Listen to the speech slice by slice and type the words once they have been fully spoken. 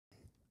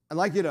I'd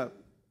like you to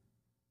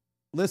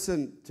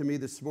listen to me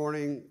this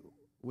morning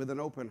with an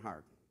open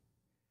heart.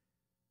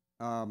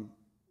 I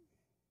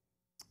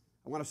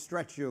want to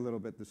stretch you a little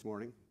bit this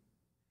morning.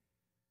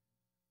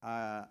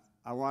 I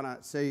want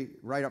to say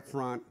right up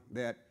front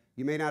that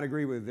you may not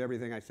agree with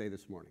everything I say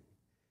this morning.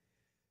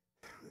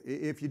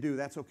 If you do,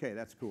 that's okay.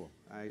 That's cool.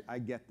 I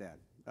get that.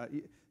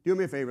 Do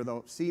me a favor,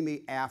 though. See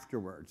me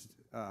afterwards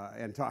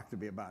and talk to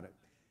me about it.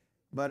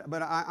 But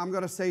I'm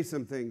going to say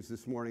some things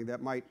this morning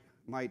that might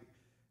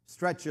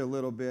stretch you a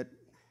little bit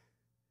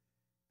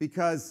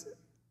because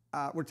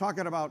we're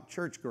talking about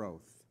church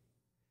growth.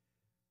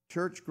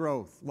 Church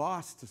growth,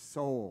 lost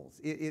souls.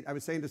 I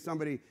was saying to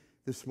somebody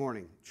this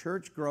morning,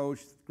 church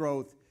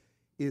growth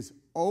is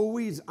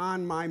always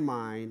on my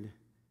mind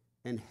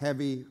and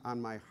heavy on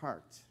my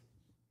heart.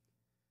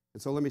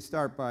 And so let me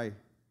start by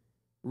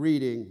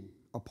reading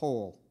a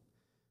poll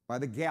by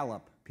the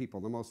Gallup people,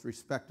 the most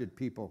respected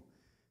people.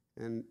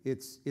 And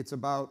it's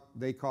about,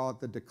 they call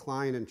it the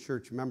decline in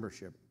church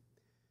membership.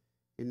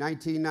 In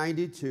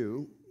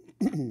 1992,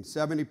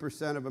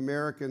 70% of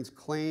Americans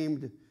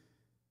claimed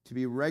to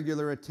be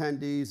regular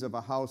attendees of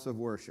a house of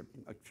worship,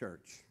 a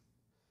church.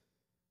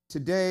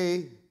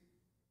 Today,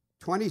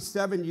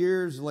 27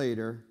 years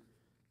later,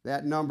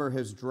 that number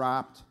has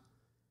dropped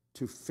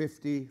to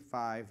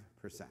 55%.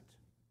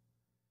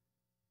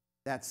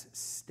 That's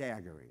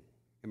staggering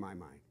in my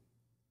mind.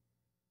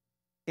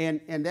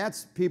 And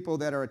that's people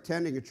that are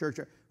attending a church.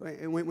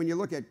 When you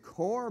look at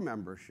core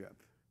membership,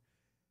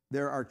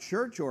 there are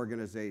church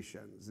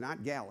organizations,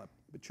 not Gallup,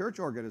 but church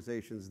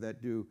organizations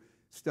that do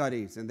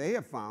studies, and they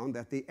have found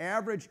that the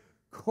average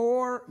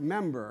core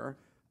member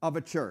of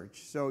a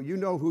church, so you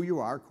know who you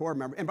are, core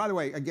member. And by the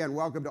way, again,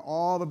 welcome to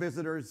all the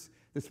visitors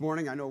this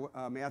morning. I know,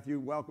 Matthew,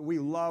 welcome. We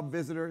love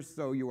visitors,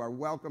 so you are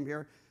welcome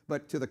here.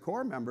 But to the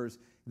core members,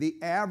 the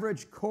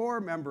average core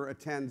member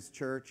attends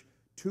church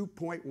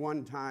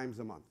 2.1 times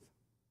a month.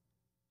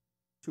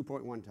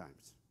 2.1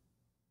 times.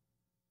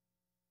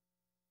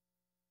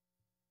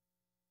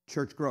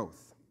 Church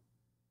growth.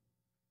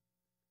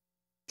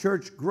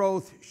 Church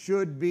growth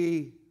should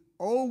be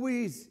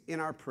always in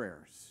our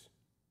prayers.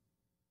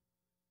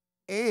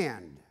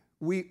 And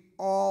we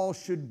all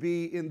should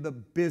be in the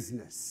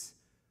business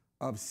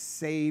of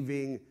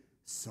saving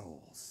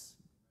souls.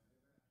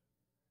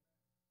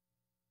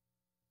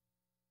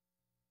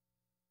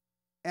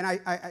 And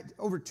I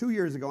over 2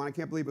 years ago, and I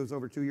can't believe it was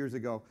over 2 years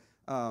ago,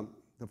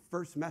 the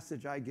first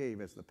message I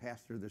gave as the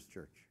pastor of this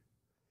church,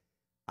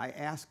 I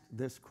asked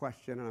this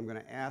question, and I'm going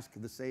to ask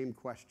the same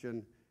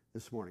question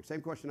this morning.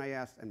 Same question I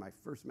asked in my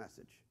first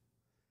message.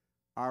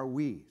 Are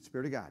we,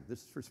 Spirit of God,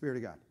 this is for Spirit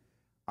of God,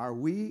 are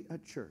we a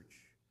church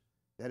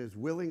that is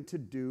willing to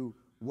do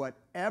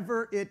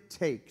whatever it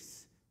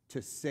takes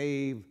to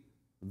save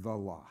the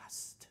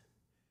lost?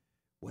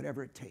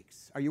 Whatever it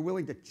takes. Are you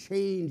willing to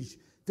change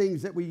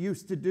things that we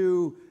used to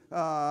do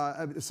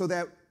so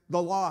that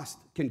the lost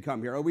can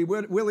come here? Are we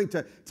willing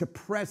to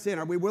press in?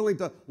 Are we willing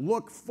to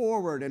look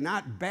forward and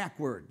not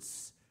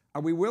backwards?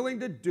 Are we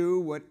willing to do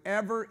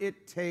whatever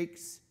it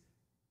takes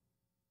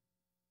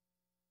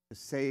to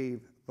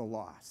save the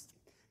lost?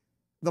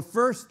 The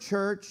first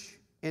church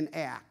in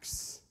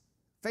Acts,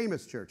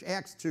 famous church,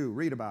 Acts 2,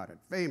 read about it,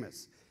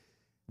 famous.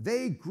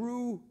 They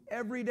grew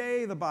every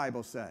day, the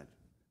Bible said.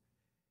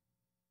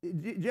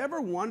 Did you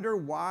ever wonder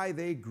why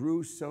they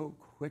grew so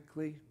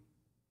quickly?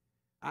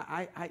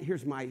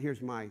 Here's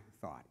my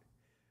thought.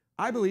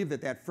 I believe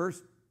that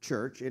first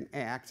church in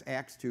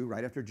Acts 2,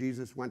 right after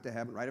Jesus went to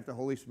heaven, right after the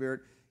Holy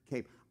Spirit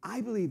came,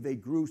 I believe they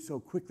grew so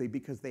quickly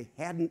because they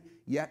hadn't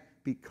yet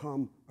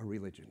become a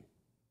religion.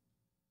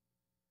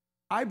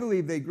 I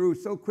believe they grew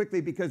so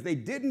quickly because they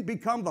didn't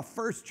become the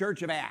first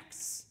church of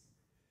Acts.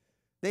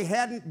 They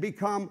hadn't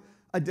become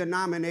a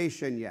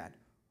denomination yet.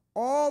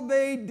 All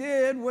they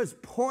did was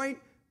point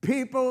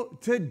people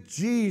to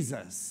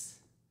Jesus,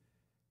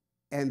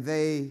 and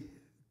they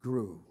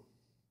grew.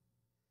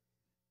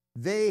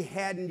 They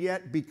hadn't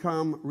yet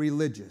become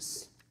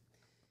religious.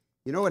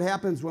 You know what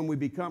happens when we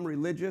become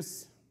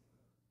religious?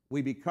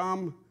 We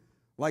become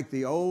like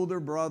the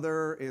older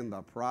brother in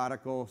the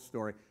prodigal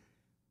story.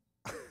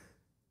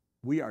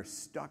 We are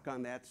stuck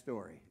on that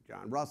story.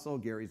 John Russell,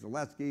 Gary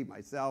Zaleski,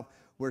 myself,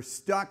 we're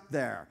stuck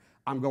there.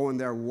 I'm going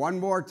there one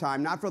more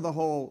time, not for the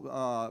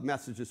whole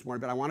message this morning,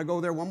 but I want to go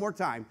there one more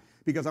time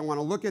because I want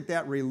to look at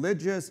that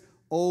religious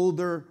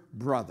older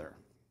brother.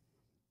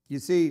 You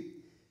see,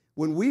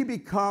 when we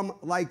become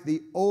like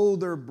the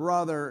older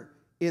brother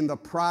in the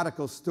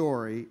prodigal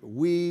story,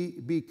 we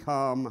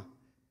become,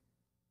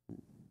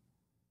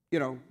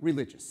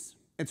 religious.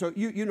 And so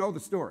you know the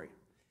story.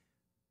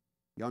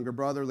 Younger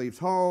brother leaves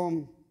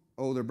home.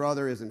 Older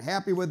brother isn't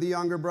happy with the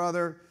younger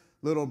brother.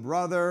 Little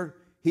brother,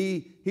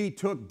 he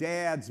took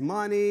dad's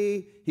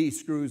money. He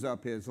screws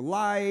up his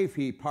life.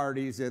 He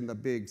parties in the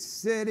big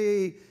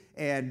city.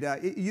 And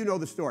you know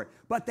the story.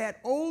 But that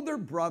older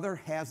brother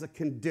has a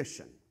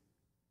condition.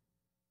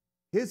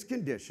 His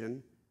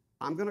condition,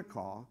 I'm going to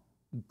call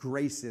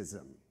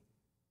gracism.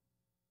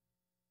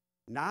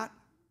 Not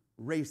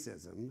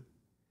racism,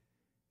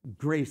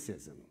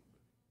 gracism.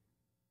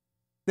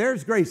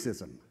 There's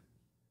gracism.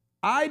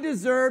 I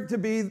deserve to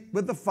be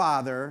with the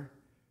Father,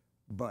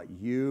 but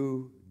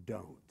you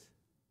don't.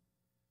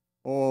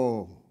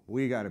 Oh,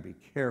 we got to be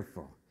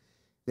careful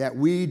that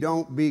we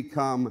don't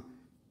become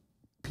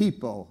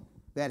people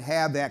that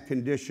have that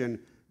condition,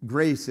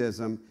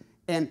 gracism.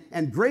 And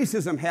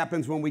gracism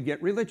happens when we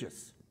get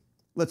religious.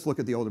 Let's look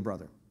at the older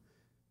brother.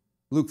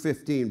 Luke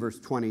 15, verse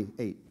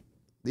 28.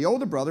 The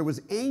older brother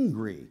was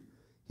angry.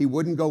 He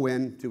wouldn't go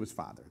in to his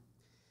father.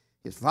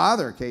 His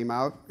father came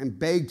out and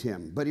begged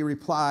him, but he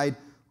replied,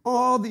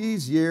 all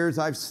these years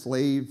I've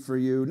slaved for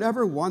you,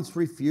 never once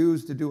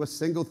refused to do a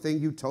single thing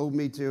you told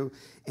me to,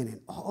 and in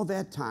all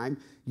that time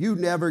you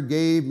never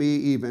gave me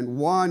even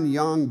one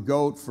young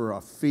goat for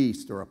a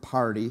feast or a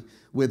party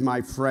with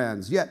my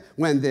friends. Yet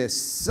when this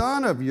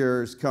son of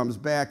yours comes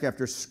back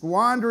after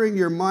squandering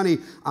your money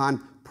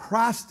on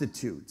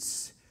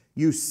prostitutes,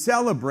 you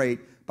celebrate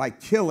by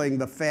killing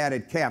the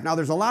fatted calf. Now,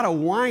 there's a lot of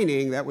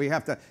whining that we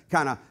have to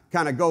kind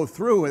of go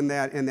through in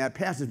that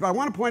passage, but I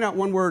want to point out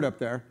one word up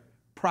there,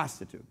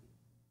 prostitute.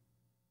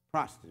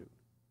 Prostitute.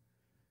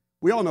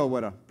 We all know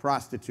what a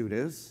prostitute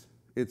is.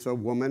 It's a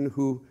woman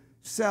who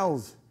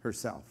sells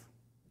herself.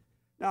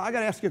 Now, I got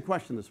to ask you a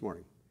question this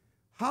morning.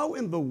 How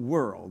in the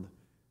world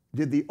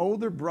did the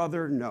older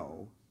brother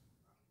know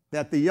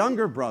that the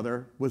younger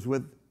brother was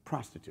with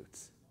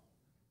prostitutes?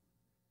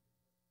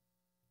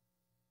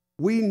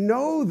 We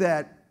know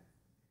that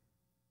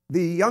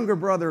the younger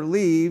brother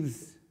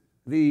leaves,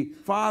 the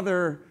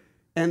father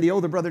and the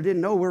older brother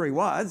didn't know where he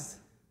was,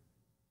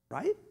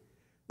 right?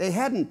 They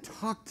hadn't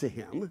talked to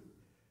him.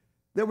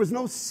 There was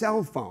no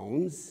cell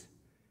phones.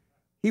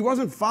 He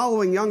wasn't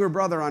following younger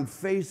brother on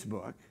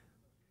Facebook.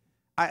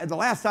 The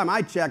last time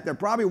I checked, there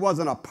probably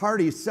wasn't a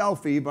party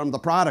selfie from the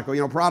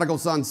prodigal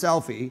son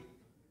selfie.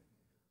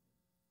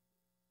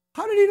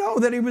 How did he know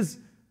that he was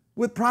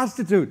with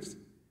prostitutes?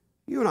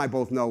 You and I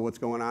both know what's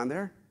going on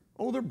there.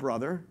 Older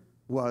brother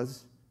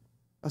was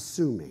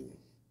assuming.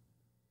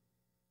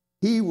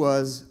 He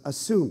was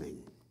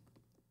assuming.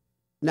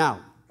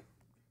 Now,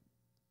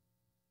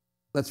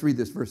 let's read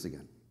this verse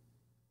again.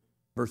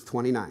 Verse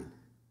 29.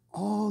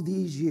 All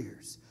these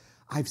years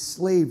I've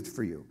slaved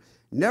for you,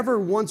 never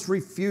once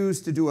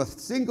refused to do a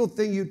single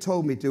thing you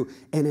told me to,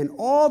 and in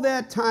all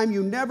that time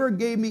you never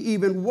gave me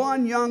even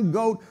one young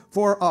goat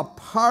for a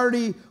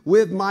party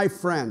with my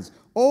friends.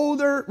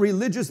 Older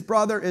religious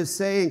brother is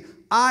saying,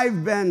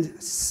 I've been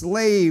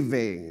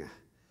slaving.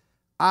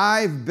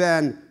 I've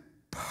been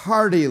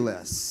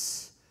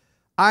partyless.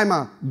 I'm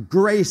a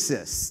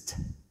gracist.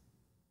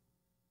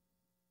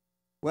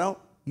 Well,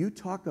 you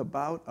talk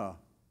about a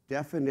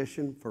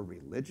definition for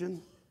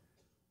religion?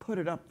 Put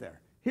it up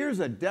there. Here's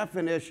a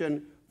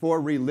definition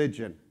for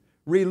religion.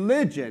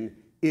 Religion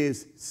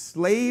is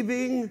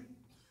slaving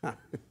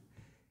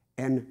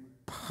and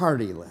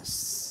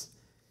partyless.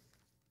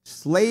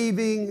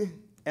 Slaving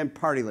and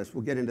partyless.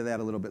 We'll get into that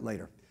a little bit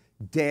later.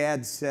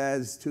 Dad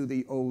says to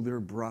the older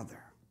brother,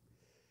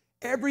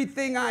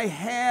 everything I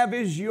have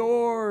is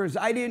yours.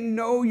 I didn't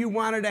know you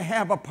wanted to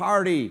have a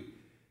party.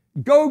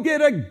 Go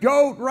get a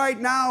goat right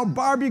now,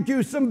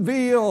 barbecue some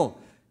veal.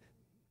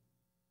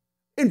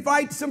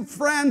 Invite some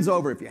friends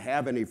over if you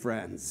have any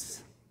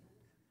friends.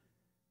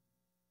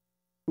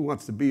 Who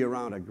wants to be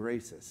around a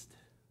gracist?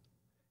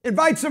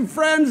 Invite some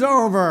friends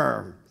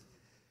over.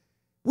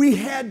 We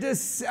had to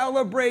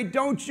celebrate.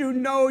 Don't you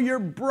know your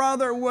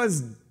brother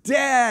was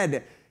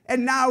dead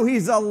and now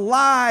he's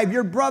alive?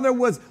 Your brother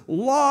was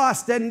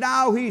lost and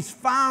now he's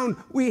found.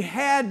 We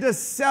had to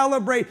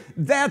celebrate.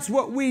 That's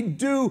what we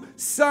do.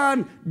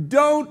 Son,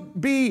 don't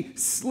be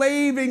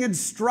slaving and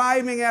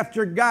striving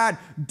after God.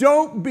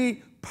 Don't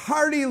be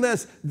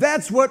partyless.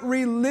 That's what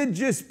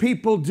religious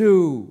people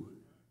do.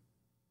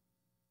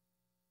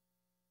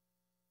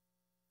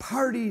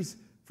 Parties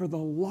for the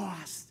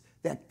lost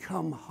that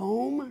come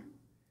home.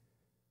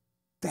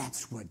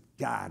 That's what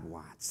God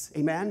wants.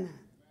 Amen?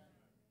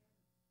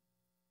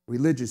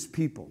 Religious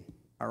people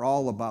are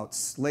all about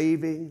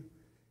slaving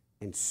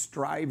and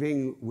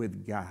striving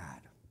with God.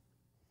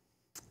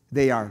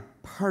 They are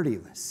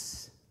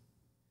partyless.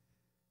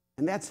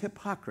 And that's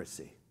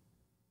hypocrisy.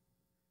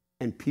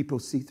 And people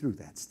see through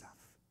that stuff.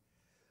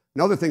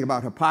 Another thing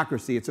about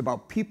hypocrisy, it's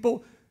about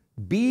people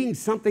being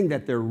something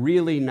that they're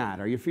really not.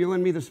 Are you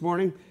feeling me this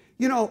morning?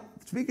 You know,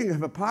 speaking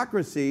of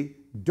hypocrisy,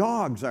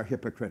 dogs are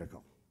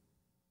hypocritical.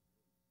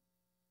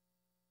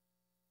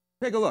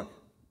 Take a look.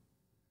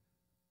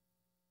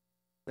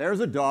 There's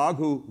a dog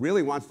who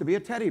really wants to be a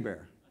teddy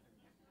bear.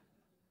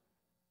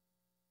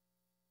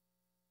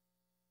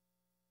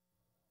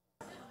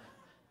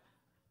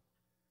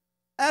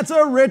 That's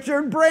a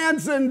Richard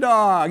Branson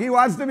dog. He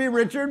wants to be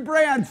Richard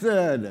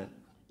Branson.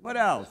 What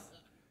else?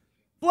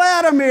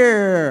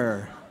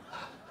 Vladimir.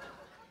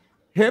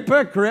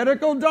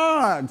 Hypocritical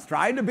dogs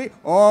trying to be,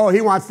 oh,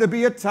 he wants to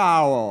be a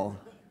towel.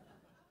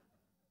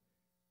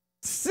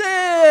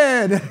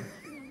 Sid.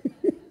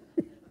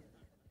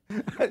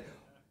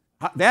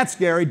 That's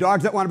scary.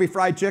 Dogs that want to be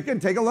fried chicken,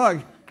 take a look.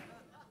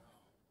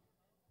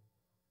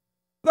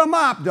 The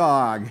mop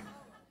dog.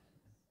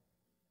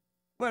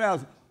 What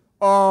else?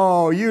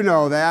 Oh, you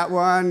know that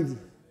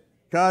one.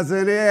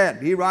 Cousin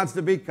It. He wants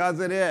to be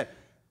Cousin It.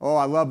 Oh,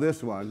 I love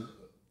this one.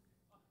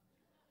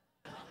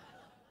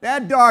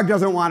 That dog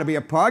doesn't want to be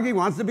a pug. He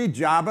wants to be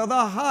Jabba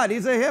the Hutt.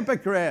 He's a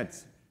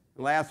hypocrite.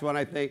 The last one,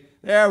 I think.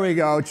 There we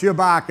go.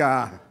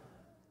 Chewbacca.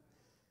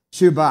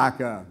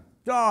 Chewbacca.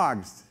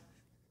 Dogs.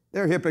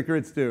 They're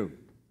hypocrites too.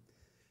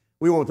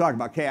 We won't talk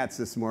about cats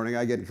this morning.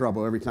 I get in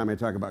trouble every time I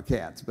talk about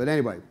cats. But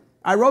anyway,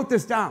 I wrote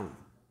this down.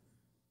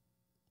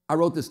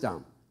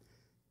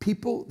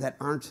 People that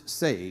aren't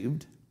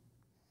saved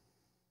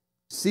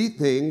see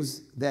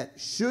things that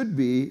should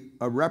be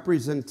a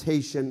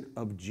representation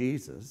of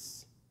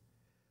Jesus,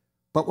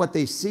 but what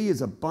they see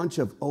is a bunch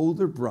of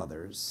older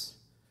brothers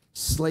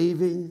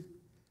slaving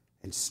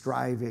and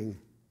striving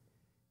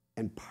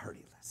and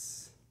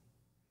partyless.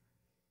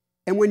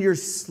 And when you're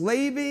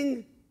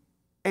slaving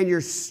and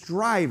you're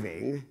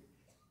striving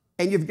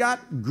and you've got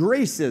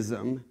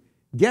gracism,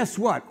 guess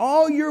what?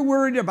 All you're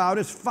worried about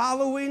is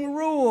following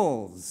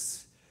rules.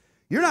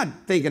 You're not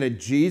thinking of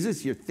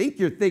Jesus. You think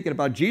you're thinking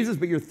about Jesus,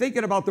 but you're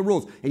thinking about the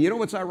rules. And you know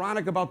what's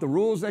ironic about the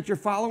rules that you're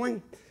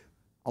following?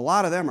 A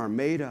lot of them are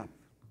made up.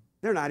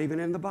 They're not even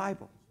in the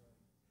Bible.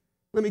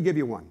 Let me give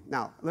you one.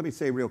 Now, let me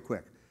say real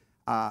quick.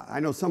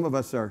 I know some of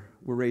us were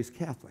raised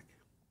Catholic.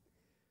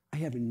 I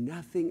have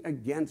nothing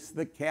against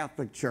the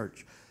Catholic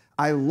Church.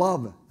 I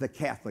love the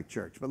Catholic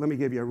Church, but let me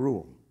give you a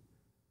rule.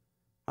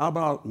 How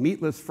about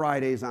meatless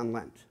Fridays on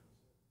Lent?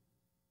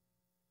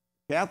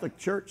 Catholic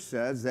Church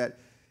says that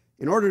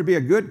in order to be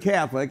a good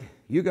Catholic,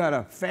 you got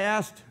to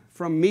fast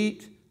from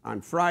meat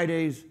on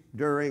Fridays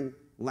during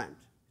Lent.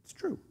 It's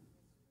true.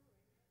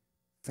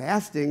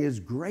 Fasting is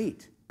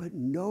great, but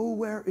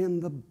nowhere in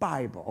the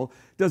Bible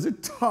does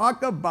it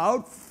talk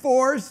about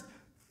forced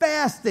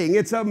fasting.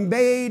 It's a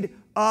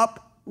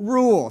made-up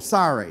rule.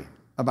 Sorry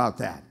about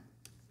that.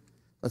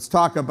 Let's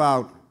talk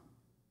about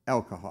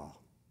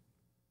alcohol.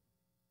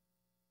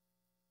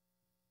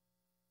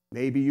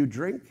 Maybe you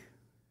drink,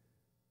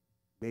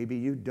 maybe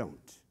you don't.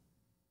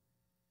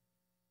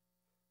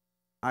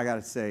 I got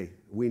to say,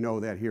 we know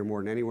that here more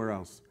than anywhere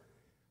else.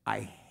 I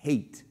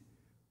hate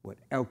what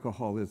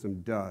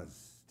alcoholism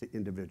does to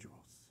individuals.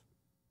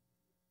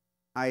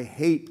 I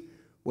hate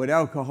what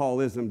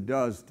alcoholism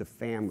does to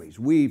families.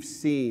 We've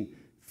seen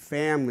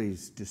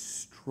families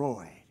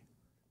destroyed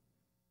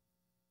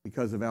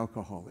because of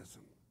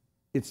alcoholism.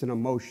 It's an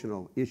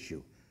emotional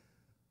issue.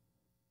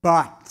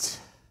 But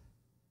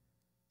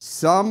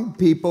some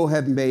people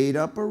have made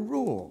up a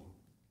rule,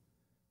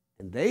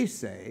 and they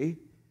say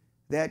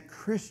that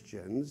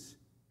Christians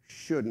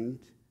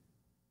shouldn't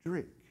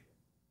drink.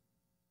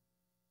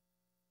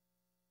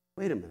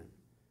 Wait a minute.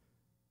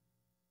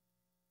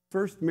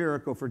 First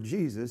miracle for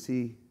Jesus,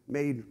 he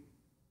made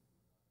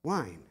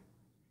wine.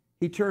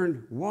 He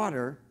turned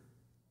water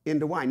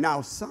into wine.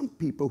 Now, some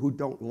people who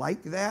don't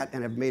like that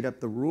and have made up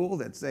the rule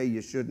that say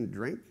you shouldn't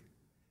drink,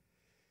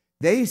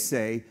 they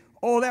say,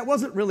 oh, that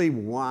wasn't really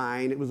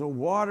wine. It was a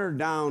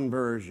watered-down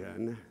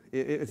version.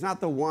 It's not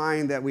the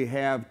wine that we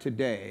have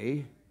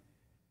today.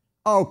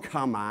 Oh,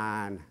 come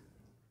on.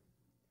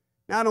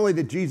 Not only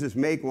did Jesus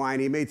make wine,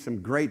 he made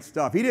some great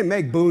stuff. He didn't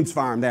make Boone's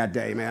Farm that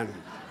day, man.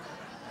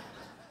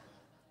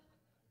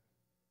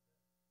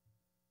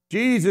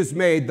 Jesus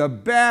made the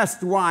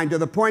best wine to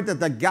the point that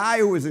the guy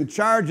who was in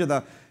charge of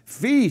the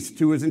feast,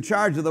 who was in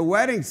charge of the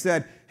wedding,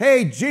 said,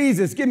 hey,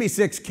 Jesus, give me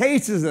 6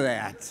 cases of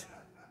that.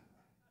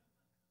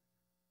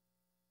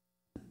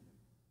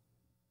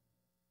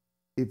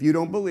 If you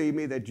don't believe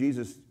me that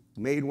Jesus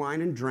made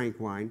wine and drank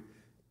wine,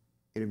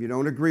 and if you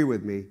don't agree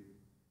with me,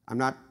 I'm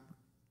not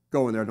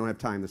going there. I don't have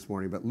time this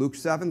morning. But Luke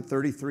 7,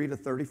 33 to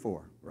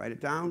 34. Write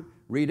it down.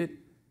 Read it.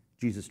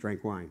 Jesus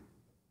drank wine.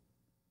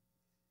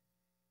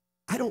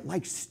 I don't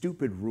like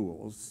stupid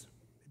rules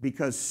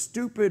because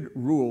stupid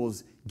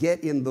rules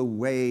get in the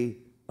way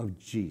of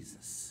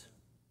Jesus.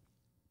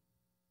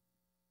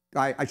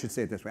 I should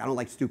say it this way. I don't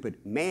like stupid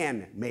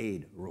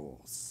man-made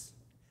rules.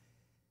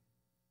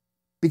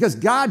 Because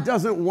God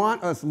doesn't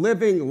want us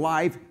living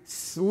life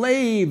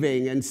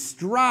slaving and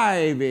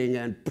striving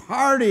and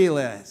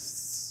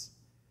partyless.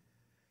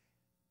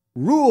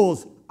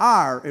 Rules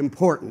are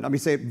important. Let me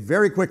say it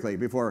very quickly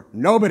before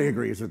nobody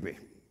agrees with me.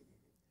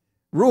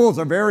 Rules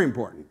are very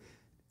important.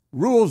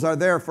 Rules are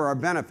there for our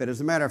benefit.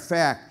 As a matter of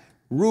fact,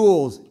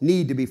 rules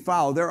need to be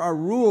followed. There are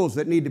rules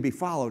that need to be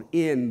followed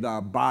in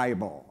the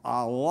Bible,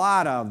 a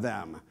lot of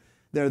them.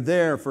 They're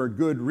there for a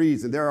good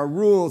reason. There are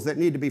rules that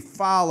need to be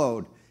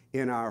followed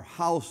in our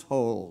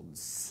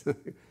households.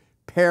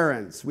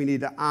 Parents, we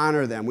need to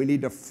honor them. We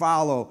need to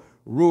follow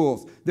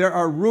rules. There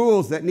are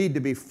rules that need to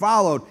be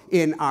followed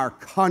in our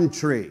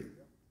country.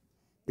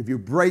 If you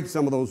break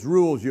some of those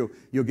rules,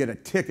 you'll get a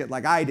ticket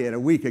like I did a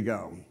week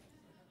ago.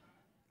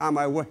 On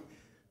my way,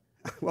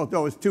 well, no,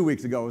 it was 2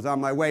 weeks ago. It was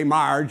on my way,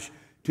 Marge,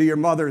 to your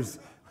mother's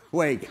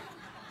wake.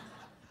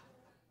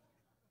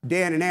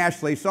 Dan and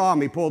Ashley saw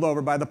me pulled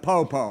over by the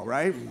po-po,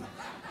 right?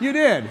 You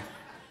did.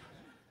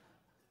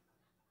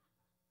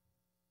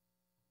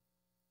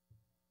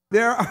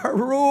 There are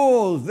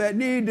rules that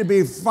need to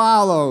be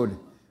followed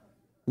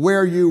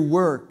where you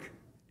work,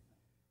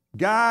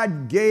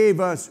 God gave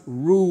us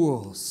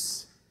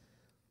rules.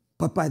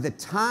 But by the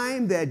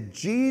time that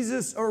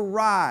Jesus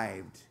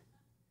arrived,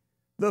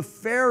 the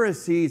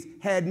Pharisees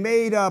had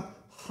made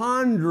up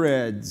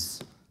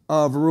hundreds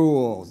of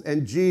rules,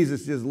 and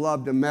Jesus just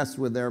loved to mess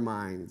with their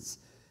minds.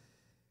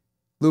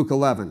 Luke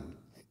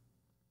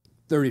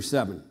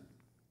 11:37.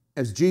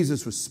 As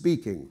Jesus was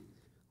speaking,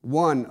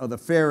 one of the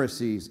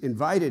Pharisees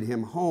invited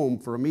him home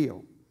for a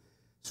meal.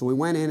 So he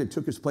went in and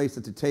took his place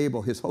at the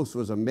table. His host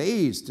was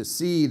amazed to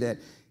see that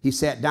he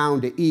sat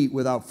down to eat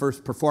without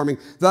first performing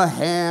the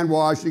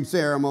hand-washing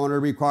ceremony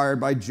required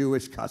by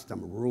Jewish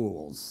custom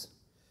rules.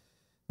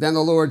 Then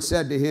the Lord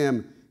said to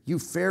him, "You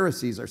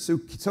Pharisees are so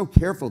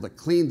careful to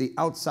clean the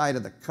outside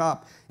of the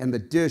cup and the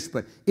dish,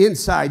 but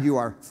inside you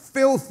are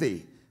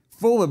filthy,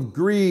 full of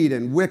greed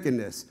and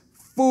wickedness.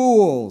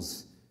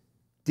 Fools!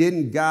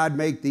 Didn't God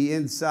make the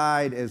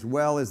inside as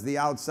well as the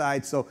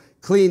outside? So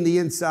clean the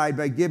inside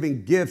by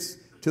giving gifts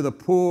to the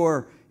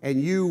poor,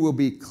 and you will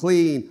be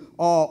clean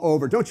all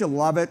over." Don't you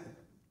love it?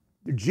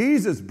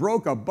 Jesus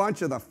broke a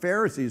bunch of the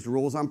Pharisees'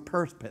 rules on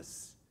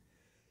purpose.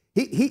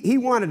 He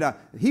wanted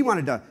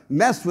to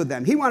mess with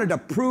them. He wanted to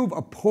prove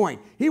a point.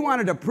 He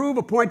wanted to prove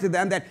a point to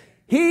them that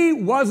he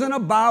wasn't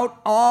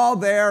about all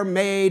their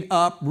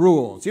made-up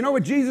rules. You know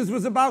what Jesus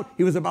was about?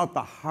 He was about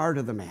the heart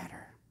of the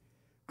matter.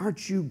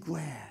 Aren't you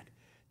glad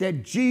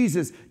that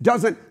Jesus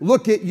doesn't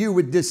look at you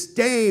with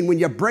disdain when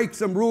you break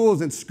some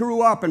rules and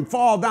screw up and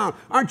fall down?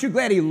 Aren't you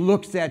glad he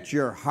looks at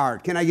your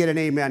heart? Can I get an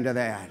amen to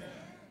that?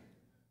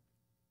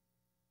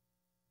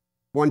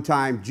 One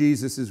time,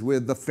 Jesus is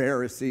with the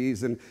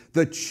Pharisees and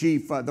the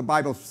chief, the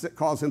Bible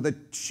calls him the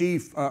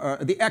chief,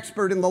 the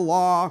expert in the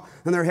law,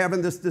 and they're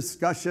having this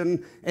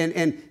discussion,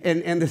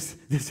 and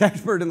this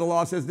expert in the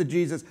law says to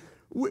Jesus,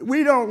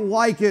 we don't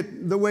like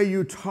it the way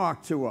you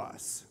talk to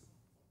us.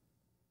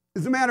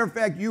 As a matter of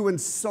fact, you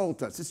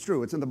insult us. It's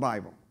true, it's in the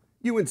Bible.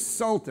 You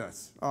insult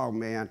us. Oh,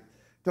 man,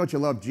 don't you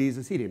love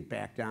Jesus? He didn't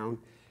back down. You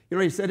know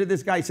what he said to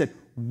this guy? He said,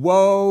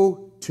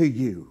 "Woe to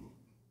you.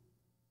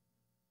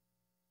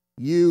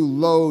 You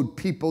load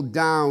people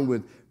down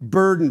with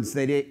burdens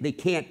they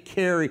can't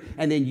carry,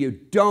 and then you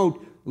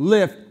don't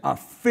lift a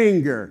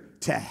finger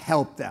to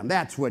help them."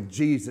 That's what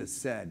Jesus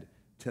said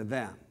to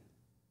them.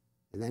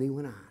 And then he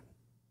went on.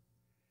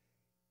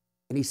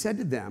 And he said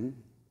to them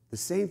the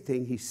same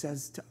thing he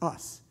says to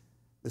us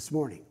this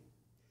morning.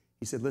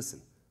 He said,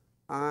 "Listen,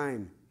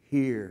 I'm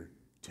here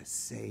to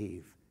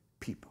save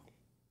people.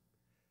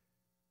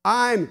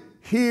 I'm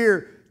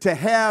here to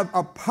have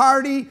a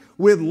party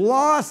with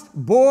lost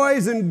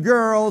boys and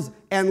girls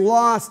and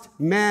lost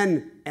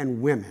men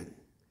and women.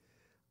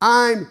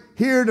 I'm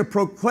here to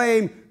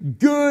proclaim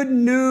good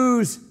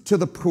news to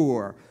the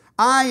poor.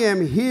 I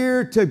am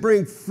here to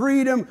bring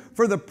freedom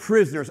for the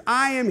prisoners.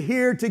 I am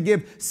here to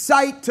give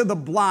sight to the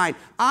blind.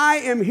 I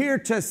am here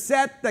to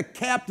set the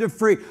captive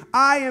free.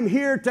 I am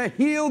here to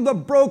heal the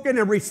broken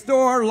and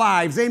restore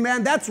lives."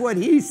 Amen. That's what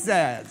he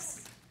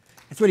says.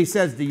 That's what he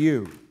says to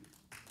you.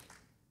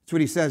 That's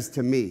what he says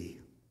to me.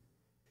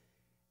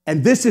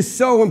 And this is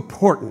so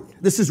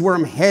important. This is where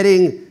I'm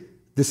heading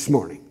this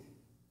morning.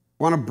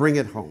 I want to bring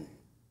it home.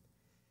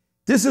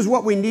 This is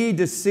what we need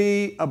to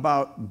see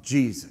about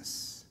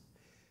Jesus.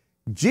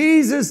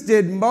 Jesus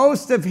did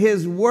most of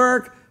his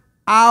work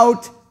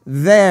out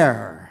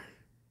there.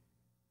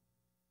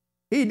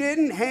 He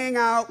didn't hang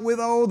out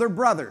with older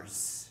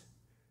brothers.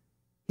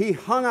 He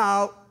hung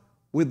out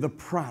with the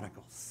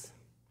prodigals.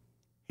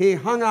 He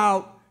hung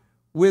out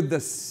with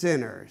the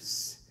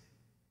sinners.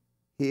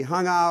 He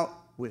hung out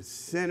with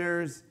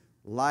sinners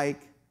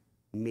like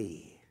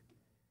me.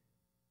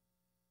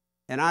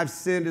 And I've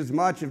sinned as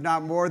much, if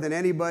not more, than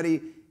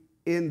anybody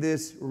in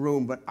this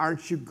room. But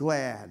aren't you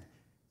glad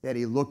that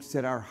he looks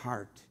at our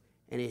heart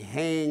and he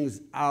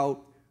hangs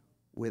out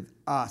with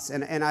us?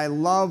 And I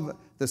love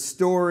the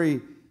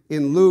story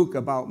in Luke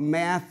about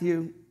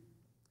Matthew.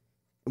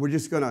 We're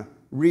just going to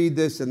read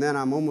this and then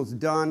I'm almost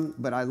done.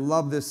 But I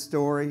love this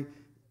story.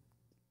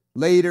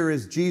 Later,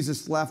 as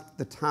Jesus left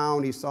the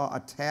town, he saw a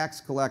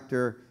tax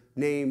collector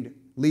named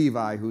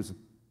Levi, who's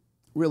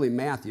really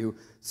Matthew,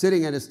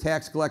 sitting at his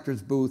tax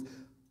collector's booth.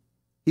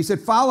 He said,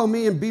 "Follow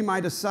me and be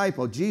my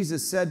disciple."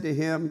 Jesus said to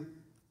him,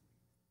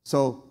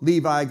 so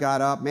Levi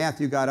got up,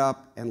 Matthew got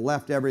up and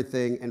left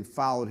everything and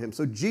followed him.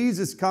 So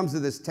Jesus comes to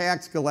this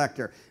tax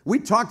collector. We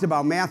talked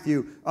about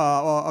Matthew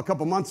a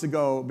couple months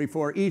ago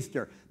before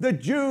Easter. The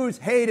Jews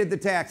hated the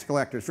tax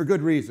collectors for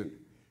good reason.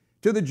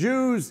 To the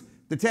Jews,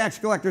 the tax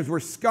collectors were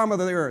scum of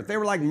the earth. They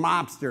were like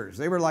mobsters.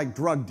 They were like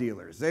drug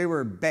dealers. They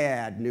were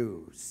bad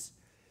news.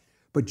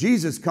 But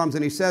Jesus comes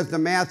and he says to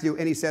Matthew,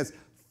 and he says,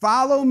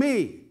 "Follow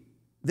me,"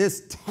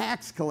 this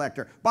tax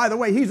collector. By the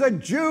way, he's a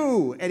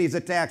Jew and he's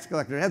a tax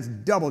collector. That's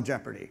double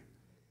jeopardy.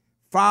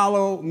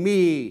 "Follow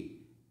me."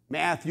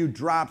 Matthew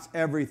drops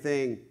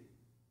everything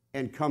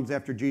and comes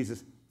after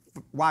Jesus.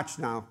 Watch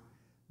now.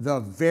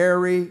 The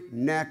very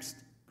next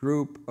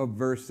group of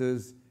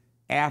verses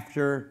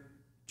after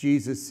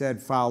Jesus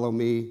said, "Follow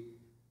me."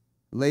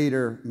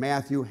 Later,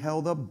 Matthew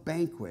held a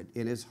banquet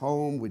in his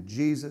home with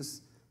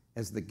Jesus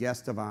as the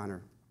guest of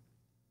honor.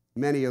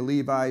 Many of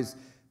Levi's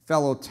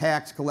fellow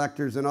tax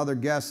collectors and other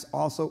guests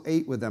also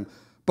ate with them.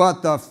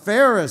 But the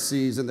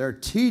Pharisees and their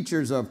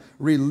teachers of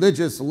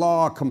religious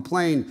law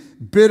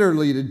complained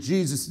bitterly to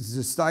Jesus'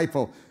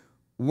 disciple,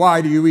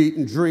 "Why do you eat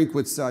and drink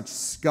with such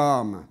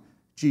scum?"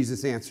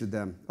 Jesus answered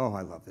them, oh,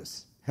 I love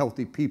this.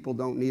 Healthy people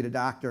don't need a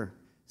doctor.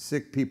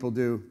 Sick people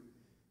do.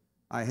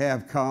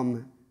 I've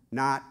come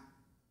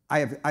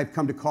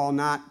to call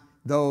not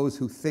those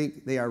who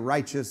think they are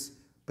righteous,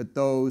 but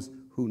those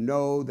who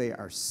know they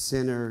are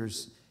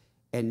sinners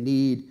and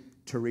need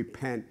to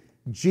repent.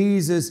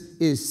 Jesus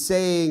is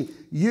saying,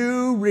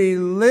 you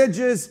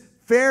religious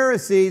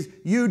Pharisees,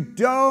 you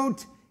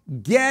don't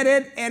get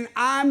it, and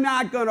I'm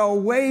not going to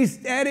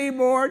waste any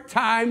more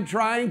time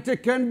trying to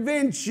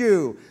convince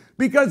you,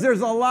 because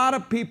there's a lot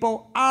of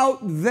people out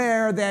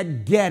there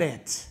that get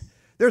it.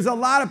 There's a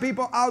lot of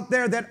people out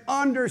there that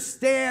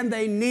understand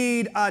they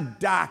need a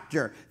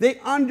doctor. They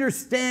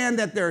understand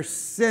that they're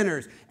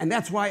sinners, and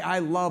that's why I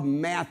love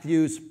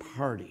Matthew's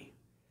party.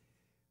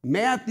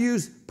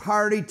 Matthew's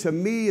party to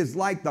me is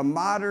like the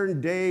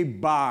modern day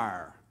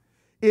bar.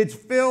 It's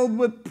filled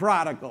with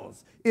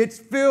prodigals. It's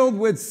filled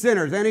with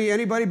sinners.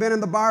 Anybody been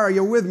in the bar? Are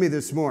you with me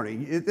this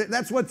morning?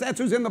 That's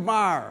who's in the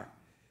bar.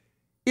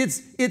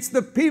 It's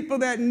the people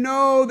that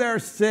know they're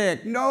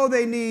sick, know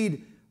they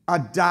need a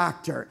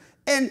doctor.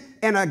 And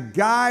a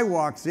guy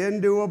walks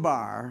into a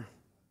bar,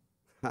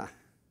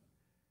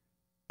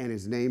 and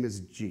his name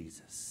is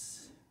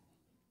Jesus.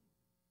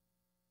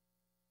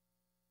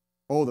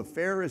 Oh, the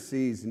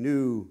Pharisees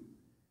knew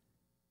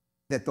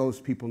that those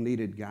people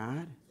needed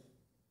God.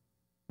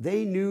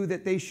 They knew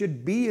that they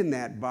should be in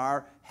that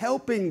bar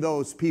helping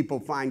those people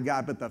find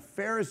God. But the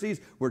Pharisees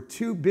were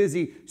too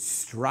busy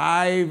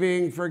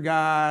striving for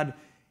God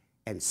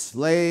and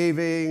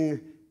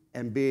slaving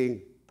and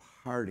being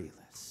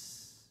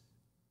partyless.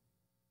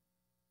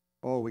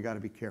 Oh, we got to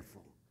be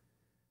careful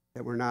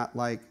that we're not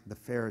like the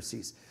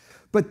Pharisees.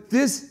 But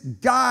this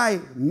guy,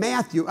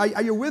 Matthew,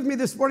 are you with me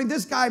this morning?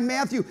 This guy,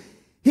 Matthew,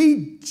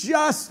 he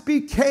just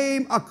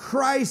became a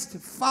Christ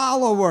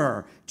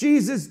follower.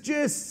 Jesus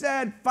just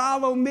said,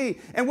 follow me.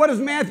 And what does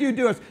Matthew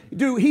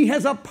do? He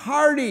has a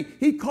party.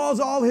 He calls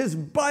all his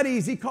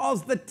buddies. He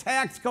calls the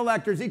tax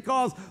collectors. He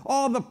calls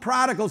all the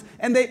prodigals.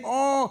 And they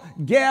all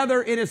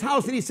gather in his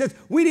house. And he says,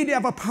 we need to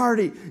have a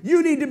party.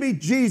 You need to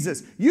meet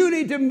Jesus. You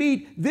need to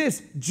meet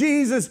this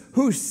Jesus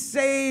who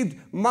saved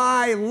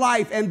my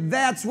life. And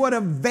that's what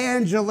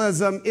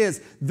evangelism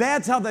is.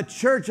 That's how the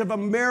Church of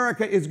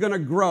America is going to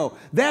grow.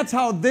 That's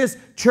how this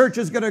church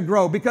is going to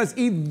grow. Because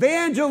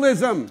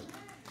evangelism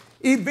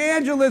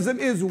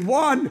is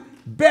one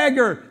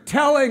beggar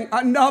telling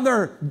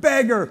another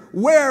beggar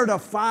where to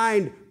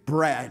find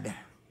bread.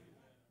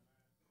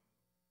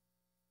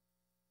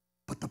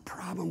 But the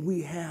problem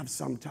we have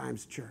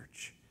sometimes,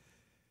 church,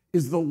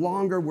 is the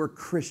longer we're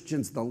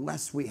Christians, the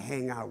less we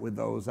hang out with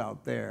those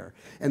out there,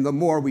 and the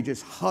more we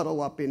just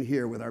huddle up in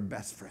here with our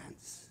best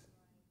friends.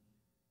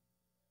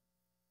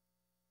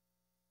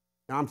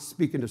 Now, I'm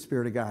speaking to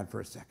Spirit of God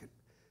for a second.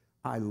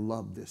 I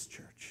love this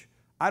church.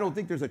 I don't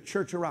think there's a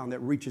church around that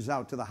reaches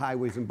out to the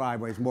highways and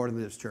byways more than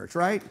this church,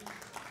 right?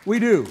 We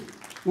do.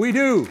 We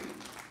do.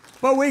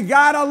 But we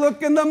got to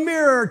look in the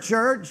mirror,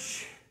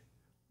 church.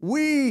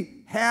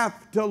 We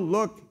have to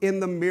look in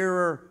the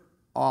mirror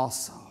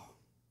also.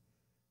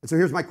 And so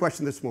here's my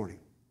question this morning.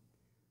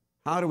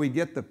 How do we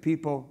get the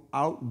people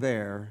out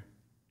there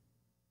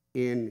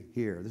in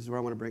here? This is where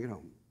I want to bring it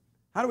home.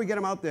 How do we get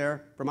them out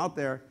there, from out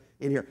there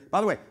in here?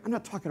 By the way, I'm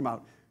not talking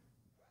about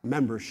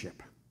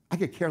membership. I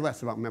could care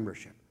less about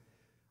membership.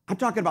 I'm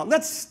talking about,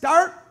 let's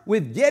start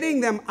with getting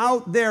them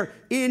out there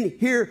in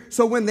here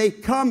so when they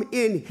come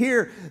in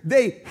here,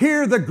 they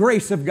hear the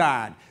grace of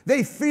God.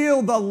 They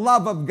feel the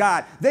love of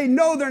God. They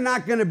know they're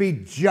not going to be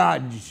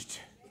judged.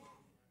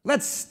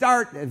 Let's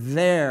start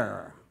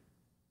there.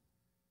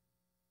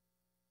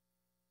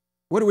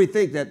 What do we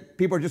think, that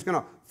people are just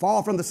going to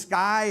fall from the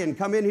sky and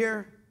come in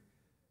here?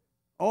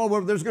 Oh,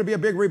 well, there's going to be a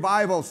big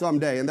revival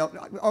someday. And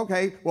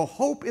okay, well,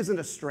 hope isn't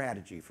a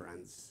strategy,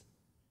 friends.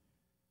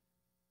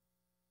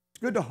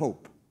 Good to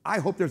hope. I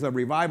hope there's a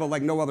revival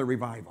like no other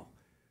revival.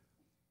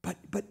 But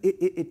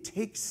it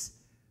takes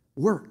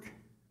work.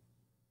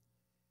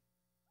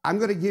 I'm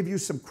going to give you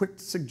some quick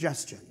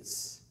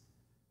suggestions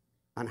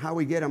on how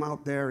we get them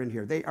out there and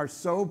here. They are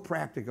so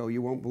practical,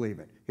 you won't believe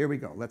it. Here we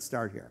go. Let's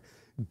start here.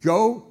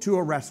 Go to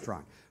a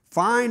restaurant.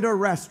 Find a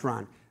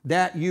restaurant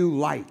that you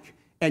like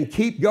and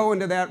keep going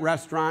to that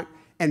restaurant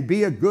and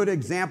be a good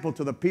example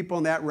to the people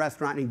in that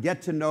restaurant and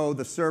get to know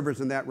the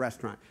servers in that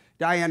restaurant.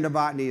 Diane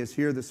Novotny is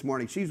here this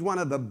morning. She's one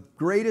of the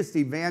greatest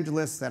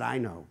evangelists that I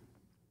know.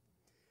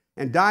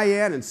 And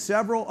Diane and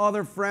several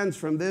other friends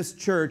from this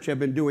church have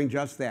been doing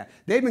just that.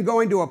 They've been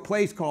going to a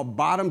place called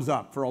Bottoms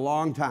Up for a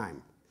long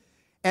time.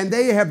 And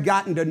they have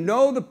gotten to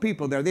know the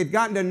people there. They've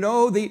gotten to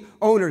know the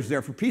owners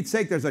there. For Pete's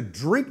sake, there's a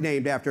drink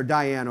named after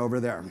Diane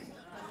over there.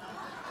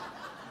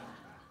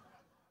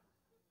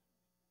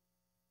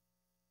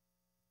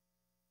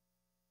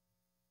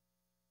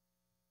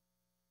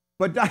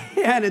 But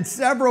Diane and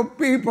several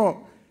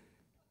people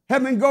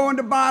have been going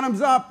to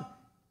bottoms up,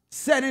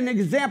 setting an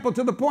example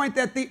to the point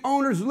that the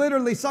owners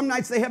literally, some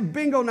nights they have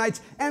bingo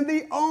nights, and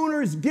the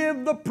owners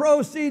give the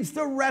proceeds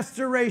to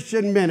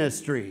restoration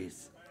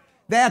ministries.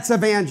 That's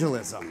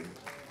evangelism.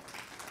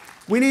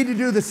 We need to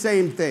do the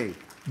same thing.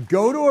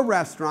 Go to a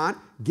restaurant,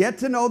 get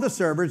to know the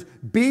servers,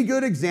 be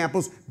good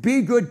examples,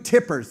 be good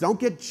tippers. Don't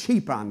get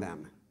cheap on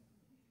them.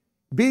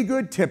 Be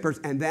good tippers,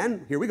 and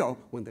then, here we go,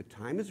 when the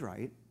time is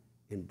right,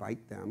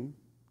 invite them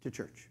to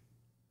church.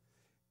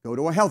 Go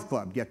to a health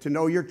club, get to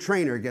know your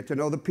trainer, get to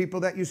know the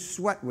people that you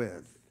sweat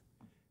with.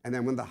 And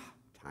then when the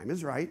time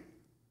is right,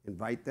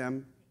 invite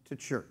them to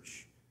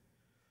church.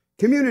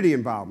 Community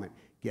involvement.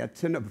 Get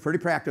to know, pretty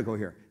practical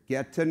here,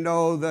 get to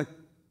know the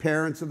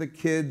parents of the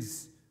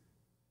kids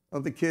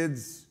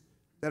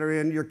that are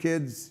in your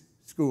kids'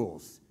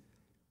 schools.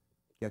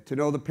 Get to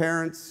know the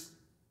parents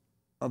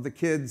of the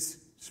kids'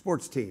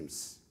 sports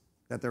teams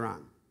that they're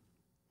on.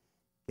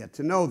 Get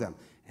to know them.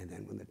 And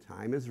then when the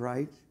time is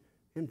right,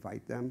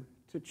 invite them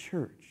to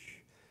church.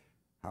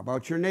 How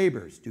about your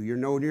neighbors? Do you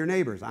know your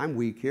neighbors? I'm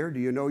weak here. Do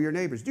you know your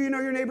neighbors? Do you know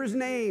your neighbors'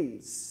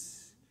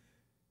 names?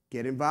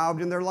 Get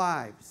involved in their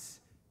lives.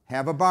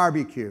 Have a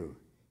barbecue.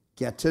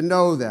 Get to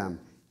know them.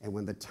 And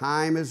when the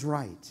time is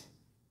right,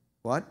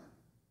 what?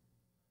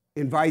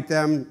 Invite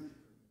them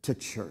to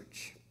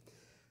church.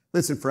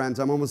 Listen, friends,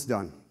 I'm almost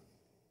done.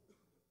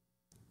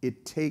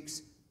 It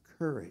takes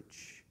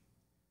courage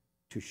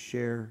to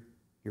share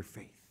your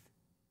faith.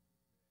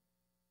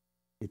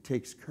 It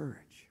takes courage.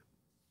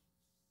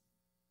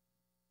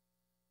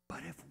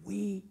 But if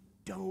we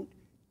don't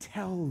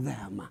tell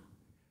them,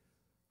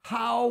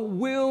 how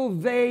will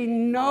they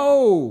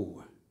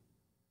know?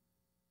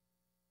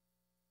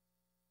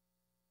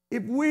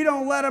 If we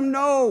don't let them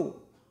know,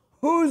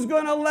 who's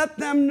going to let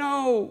them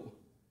know?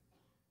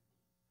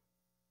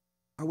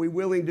 Are we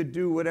willing to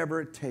do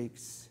whatever it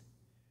takes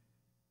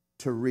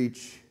to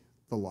reach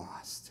the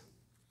lost?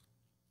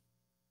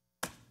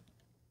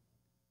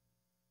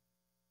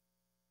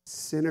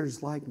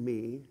 Sinners like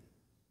me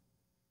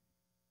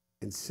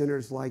and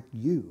sinners like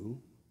you,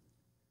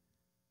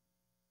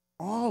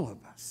 all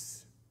of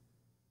us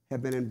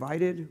have been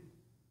invited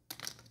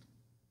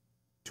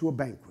to a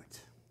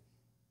banquet.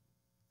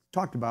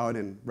 Talked about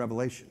in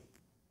Revelation.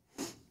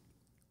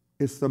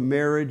 It's the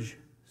marriage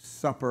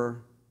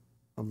supper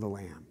of the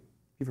Lamb.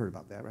 You've heard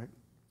about that, right?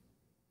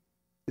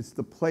 It's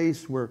the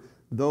place where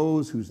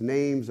those whose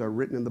names are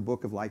written in the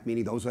book of life,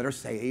 meaning those that are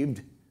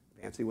saved,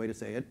 fancy way to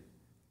say it,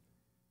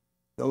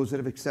 those that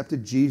have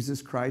accepted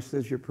Jesus Christ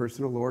as your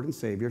personal Lord and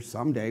Savior,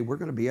 someday we're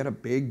going to be at a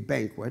big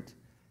banquet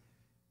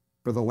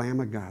for the Lamb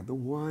of God, the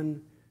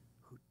one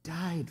who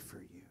died for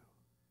you,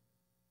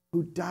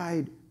 who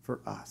died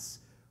for us.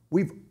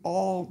 We've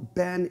all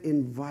been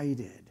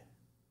invited.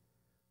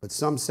 But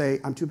some say,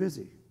 I'm too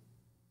busy.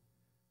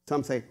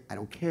 Some say, I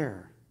don't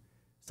care.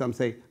 Some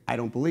say, I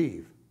don't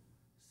believe.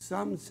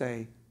 Some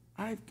say,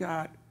 I've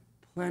got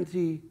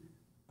plenty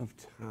of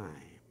time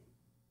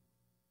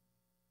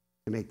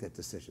to make that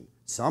decision.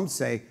 Some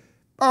say,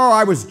 oh,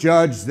 I was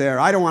judged there.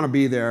 I don't want to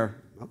be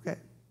there. Okay.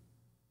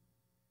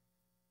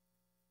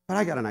 But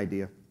I got an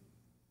idea.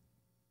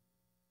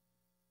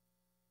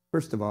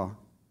 First of all,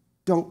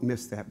 don't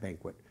miss that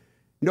banquet.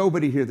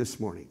 Nobody here this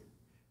morning,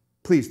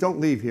 please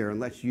don't leave here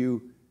unless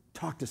you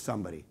talk to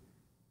somebody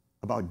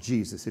about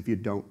Jesus if you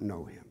don't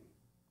know him.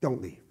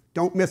 Don't leave.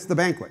 Don't miss the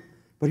banquet.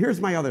 But here's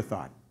my other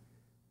thought.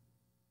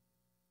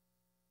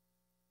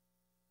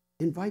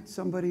 Invite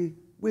somebody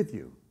with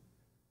you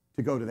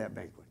to go to that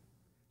banquet.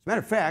 As a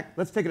matter of fact,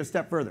 let's take it a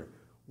step further.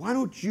 Why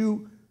don't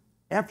you,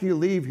 after you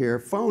leave here,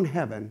 phone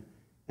heaven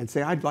and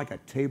say, I'd like a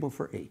table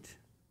for 8.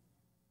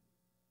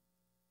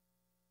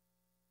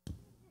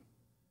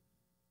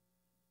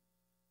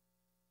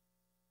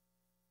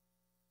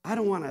 I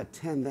don't want to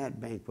attend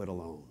that banquet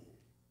alone.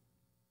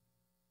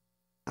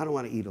 I don't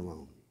want to eat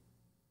alone.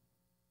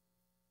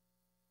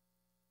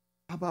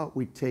 How about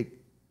we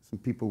take some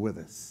people with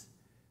us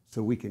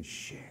so we can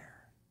share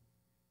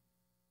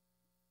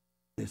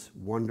this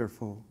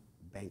wonderful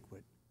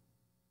banquet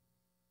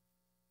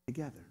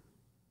together?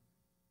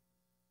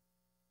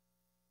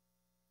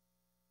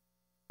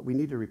 We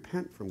need to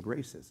repent from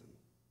gracism.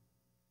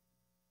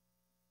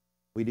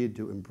 We need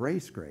to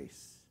embrace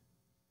grace.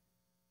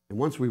 And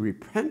once we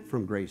repent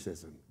from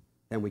gracism,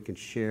 then we can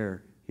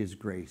share his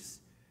grace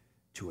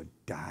to a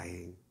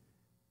dying,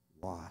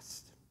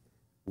 lost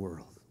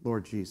world.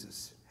 Lord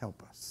Jesus,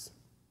 help us.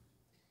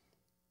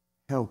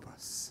 Help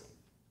us.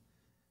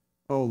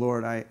 Oh,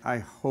 Lord, I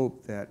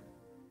hope that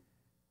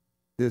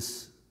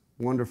this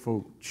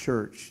wonderful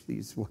church,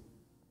 these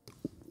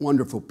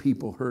wonderful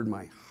people heard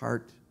my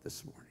heart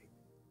this morning.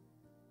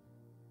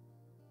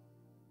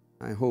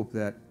 I hope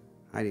that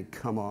I didn't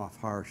come off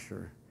harsh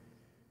or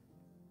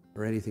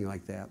anything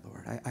like that,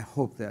 Lord. I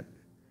hope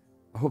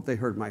they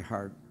heard my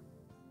heart.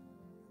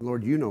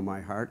 Lord, you know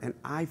my heart, and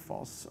I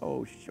fall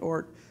so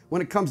short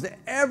when it comes to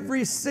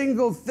every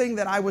single thing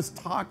that I was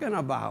talking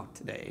about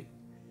today.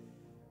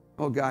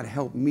 Oh, God,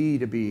 help me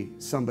to be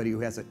somebody who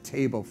has a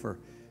table for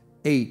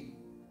 8.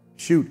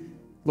 Shoot,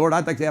 Lord,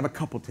 I'd like to have a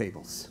couple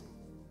tables.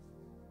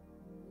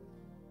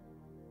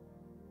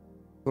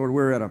 Lord,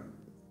 we're at a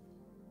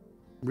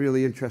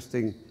really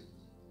interesting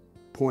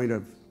point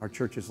of our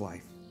church's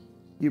life.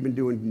 You've been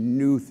doing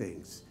new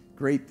things,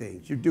 great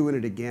things. You're doing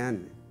it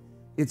again.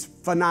 It's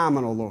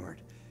phenomenal, Lord.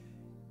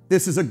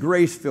 This is a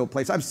grace-filled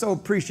place. I so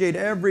appreciate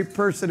every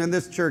person in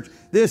this church.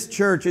 This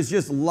church has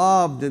just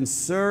loved and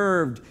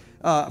served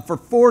for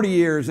 40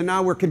 years, and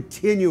now we're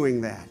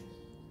continuing that.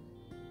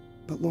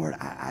 But Lord,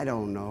 I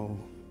don't know.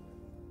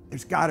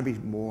 There's got to be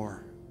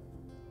more.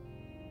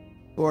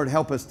 Lord,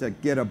 help us to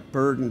get a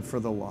burden for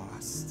the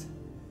lost.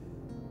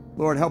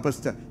 Lord, help us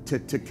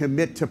to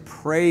commit to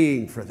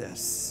praying for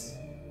this.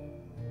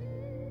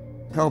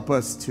 Help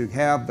us to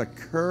have the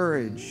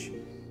courage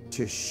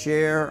to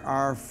share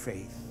our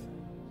faith.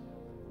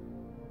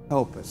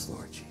 Help us,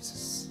 Lord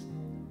Jesus.